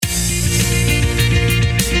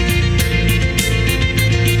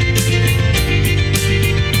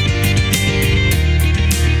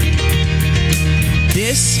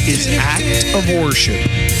of Worship,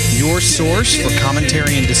 your source for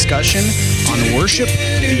commentary and discussion on worship,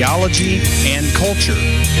 theology, and culture.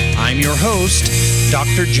 I'm your host,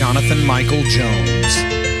 Dr. Jonathan Michael Jones.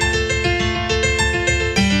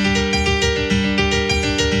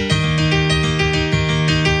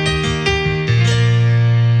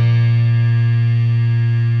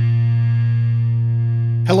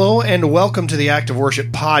 Hello and welcome to the Act of Worship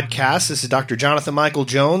podcast. This is Dr. Jonathan Michael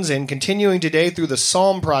Jones, and continuing today through the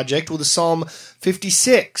Psalm Project with Psalm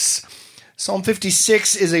 56. Psalm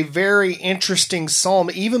 56 is a very interesting psalm,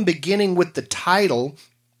 even beginning with the title.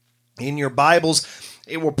 In your Bibles,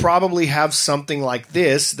 it will probably have something like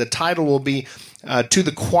this. The title will be, To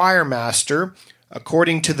the Choir Master,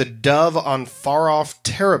 according to the dove on far-off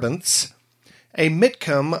terebinths, a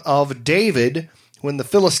Mitcom of David, when the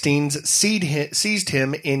Philistines seized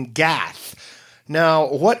him in Gath. Now,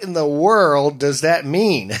 what in the world does that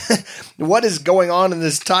mean? What is going on in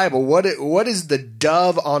this title? What is the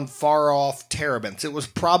dove on far-off terebinths? It was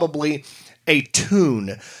probably a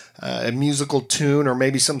tune, a musical tune, or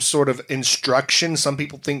maybe some sort of instruction. Some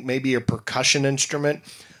people think maybe a percussion instrument.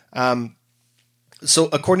 So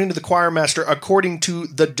according to the choir master, according to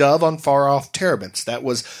the dove on far-off terebinths, that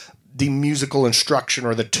was the musical instruction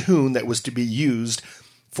or the tune that was to be used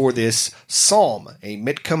for this psalm. A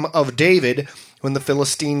Mitcom of David when the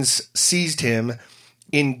Philistines seized him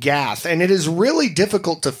in Gath. And it is really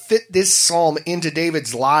difficult to fit this psalm into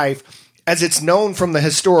David's life as it's known from the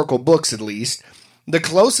historical books at least. The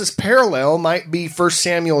closest parallel might be 1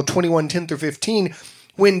 Samuel 21:10 through 15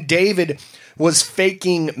 when David was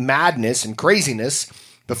faking madness and craziness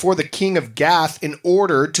before the king of Gath in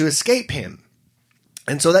order to escape him.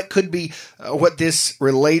 And so that could be what this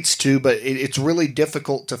relates to, but it's really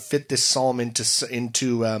difficult to fit this psalm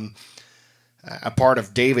into a part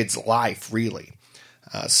of David's life, really.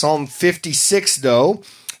 Psalm 56, though,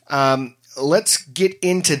 let's get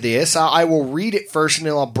into this. I will read it first, and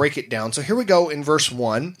then I'll break it down. So here we go in verse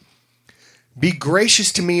 1. Be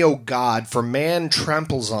gracious to me, O God, for man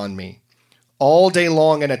tramples on me. All day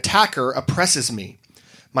long an attacker oppresses me.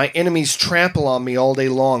 My enemies trample on me all day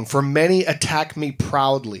long, for many attack me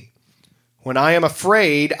proudly. When I am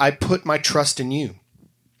afraid, I put my trust in you.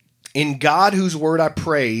 In God, whose word I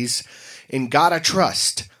praise, in God I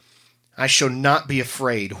trust. I shall not be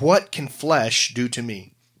afraid. What can flesh do to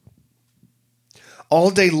me? All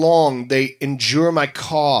day long they endure my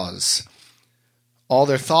cause. All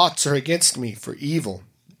their thoughts are against me for evil.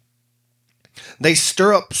 They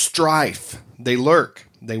stir up strife. They lurk.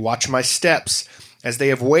 They watch my steps, as they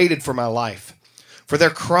have waited for my life. For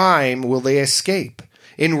their crime will they escape.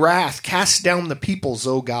 In wrath cast down the peoples,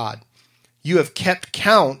 O God. You have kept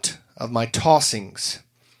count of my tossings.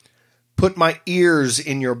 Put my tears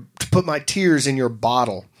in your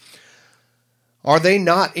bottle. Are they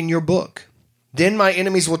not in your book? Then my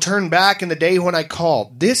enemies will turn back in the day when I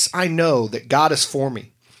call. This I know, that God is for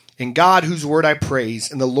me. In God whose word I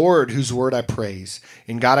praise, in the Lord whose word I praise.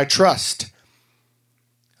 In God I trust.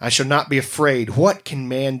 I shall not be afraid. What can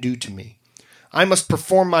man do to me? I must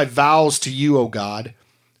perform my vows to you, O God.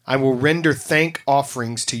 I will render thank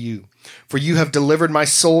offerings to you. For you have delivered my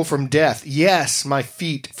soul from death, yes, my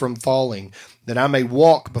feet from falling, that I may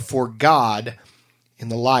walk before God in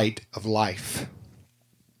the light of life.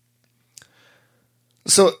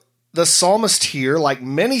 So the psalmist here, like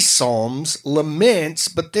many psalms, laments,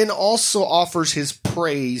 but then also offers his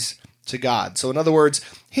praise to God. So in other words,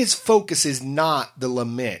 his focus is not the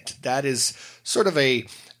lament. That is sort of a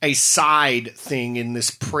side thing in this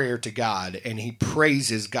prayer to God, and he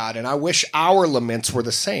praises God. And I wish our laments were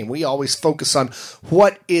the same. We always focus on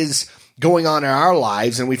what is going on in our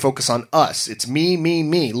lives, and we focus on us. It's me, me,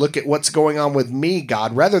 me. Look at what's going on with me,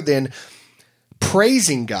 God, rather than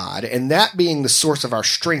praising God, and that being the source of our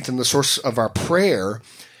strength and the source of our prayer,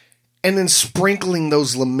 and then sprinkling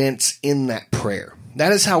those laments in that prayer.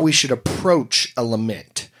 That is how we should approach a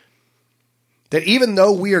lament. That even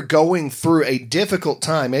though we are going through a difficult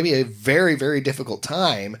time, maybe a very, very difficult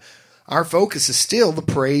time, our focus is still the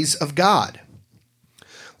praise of God.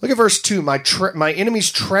 Look at verse 2. My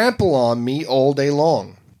enemies trample on me all day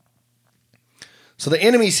long. So the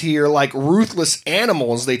enemies here, like ruthless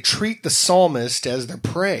animals, they treat the psalmist as their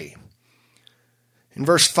prey. In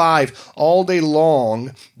verse 5, all day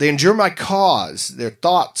long they endure my cause. Their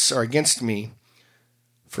thoughts are against me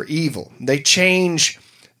for evil. They change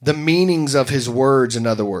the meanings of his words, in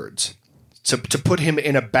other words, to put him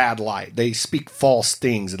in a bad light. They speak false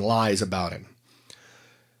things and lies about him.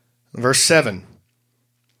 Verse 7,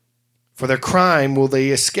 For their crime will they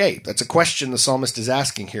escape? That's a question the psalmist is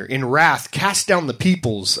asking here. In wrath, cast down the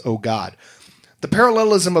peoples, O God. The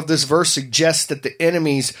parallelism of this verse suggests that the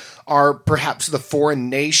enemies are perhaps the foreign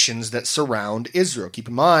nations that surround Israel. Keep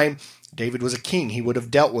in mind, David was a king. He would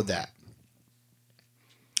have dealt with that.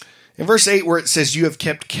 In verse 8, where it says, "You have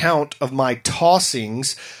kept count of my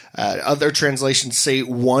tossings," other translations say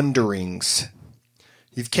wanderings.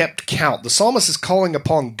 You've kept count. The psalmist is calling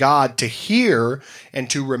upon God to hear and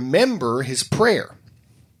to remember his prayer.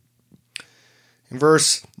 In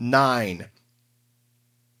verse 9,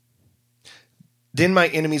 "Then my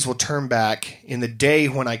enemies will turn back in the day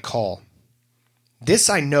when I call. This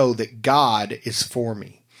I know that God is for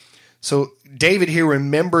me." So David here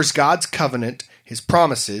remembers God's covenant, his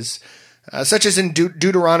promises, such as in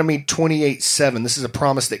Deuteronomy 28:7. This is a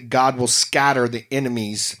promise that God will scatter the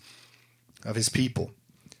enemies of his people.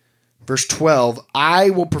 Verse 12, "I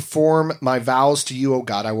will perform my vows to you, O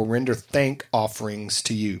God. I will render thank offerings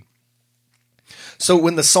to you." So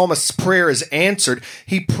when the psalmist's prayer is answered,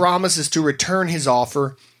 he promises to return his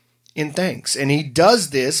offer in thanks. And he does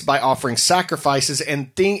this by offering sacrifices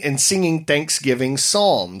and singing thanksgiving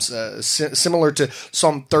psalms, similar to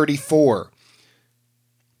Psalm 34.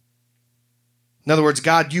 In other words,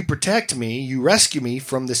 God, you protect me, you rescue me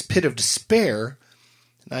from this pit of despair,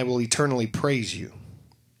 and I will eternally praise you.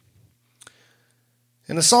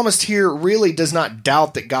 And the psalmist here really does not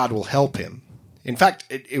doubt that God will help him. In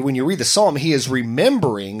fact, when you read the psalm, he is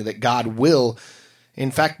remembering that God will, in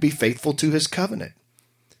fact, be faithful to his covenant.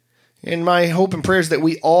 And my hope and prayer is that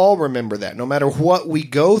we all remember that, no matter what we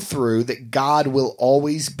go through, that God will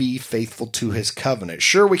always be faithful to his covenant.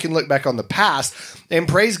 Sure, we can look back on the past and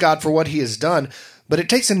praise God for what he has done, but it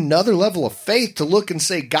takes another level of faith to look and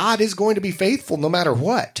say, God is going to be faithful no matter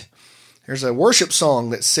what. There's a worship song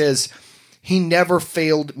that says, "He never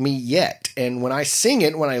failed me yet." And when I sing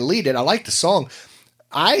it, when I lead it, I like the song.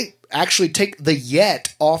 I actually take the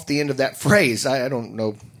 "yet" off the end of that phrase. I don't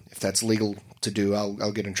know if that's legal to do.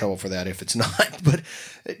 I'll get in trouble for that if it's not. But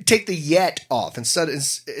take the "yet" off.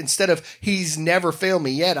 Instead of "he's never failed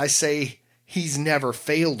me yet," I say "he's never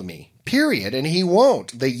failed me," period. And he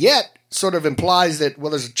won't. The "yet" sort of implies that,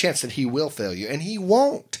 well, there's a chance that he will fail you. And he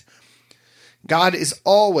won't. God is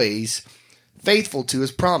always faithful to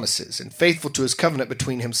his promises and faithful to his covenant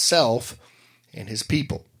between himself and his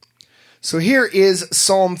people. So here is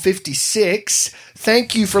Psalm 56.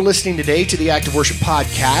 Thank you for listening today to the Act of Worship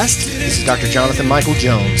podcast. This is Dr. Jonathan Michael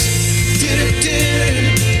Jones.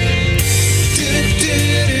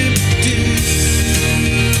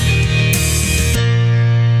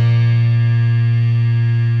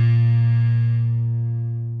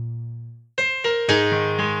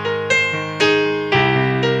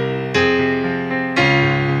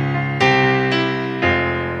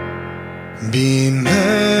 Be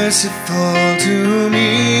merciful to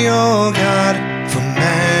me, O God, for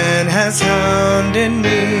man has hounded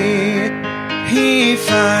me. He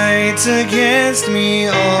fights against me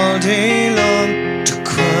all day long to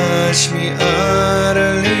crush me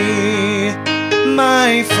utterly.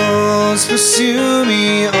 My foes pursue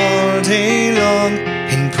me all day long,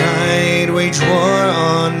 in pride wage war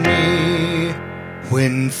on me.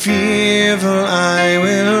 When fearful I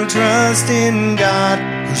will trust in God,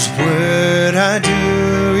 whose word I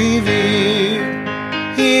do revere.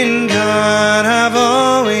 In God I've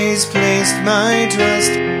always placed my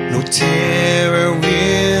trust, no terror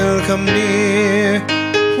will come near.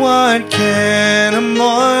 What can a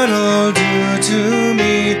mortal do to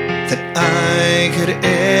me that I could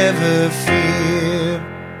ever fear?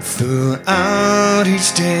 Throughout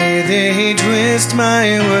each day they twist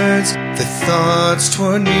my words, the thoughts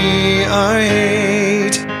toward me are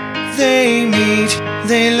hate. They meet,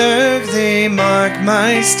 they lurk, they mark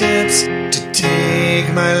my steps, to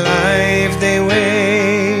take my life they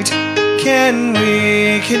wait. Can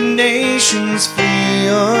wicked nations flee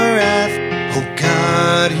your wrath? Oh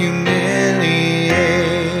God, humiliate.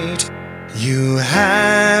 You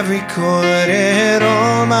have recorded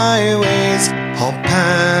all my ways, all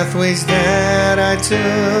pathways that I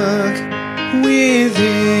took.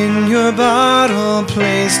 Within your bottle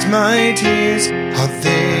placed my tears, are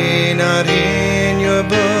they not in your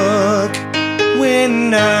book?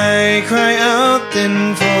 When I cry out,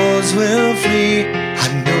 then foes will flee. I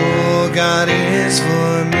know God is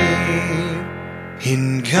for me.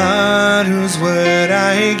 In God, whose word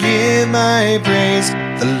I give my praise,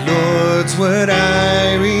 the Lord's word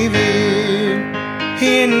I revere.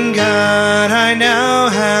 In God I now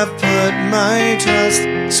have put my trust,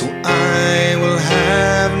 so I will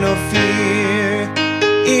have no fear.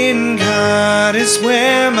 In God is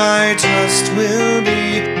where my trust will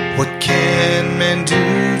be. What can man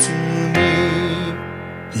do to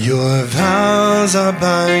me? Your vows are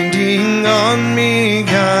binding on me,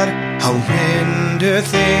 God. I'll render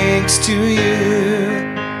thanks to you.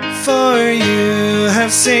 For you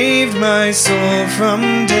have saved my soul from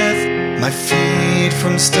death, my feet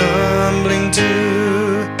from stumbling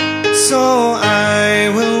too. So I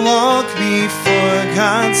will walk before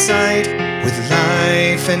God's sight with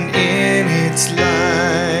life and in its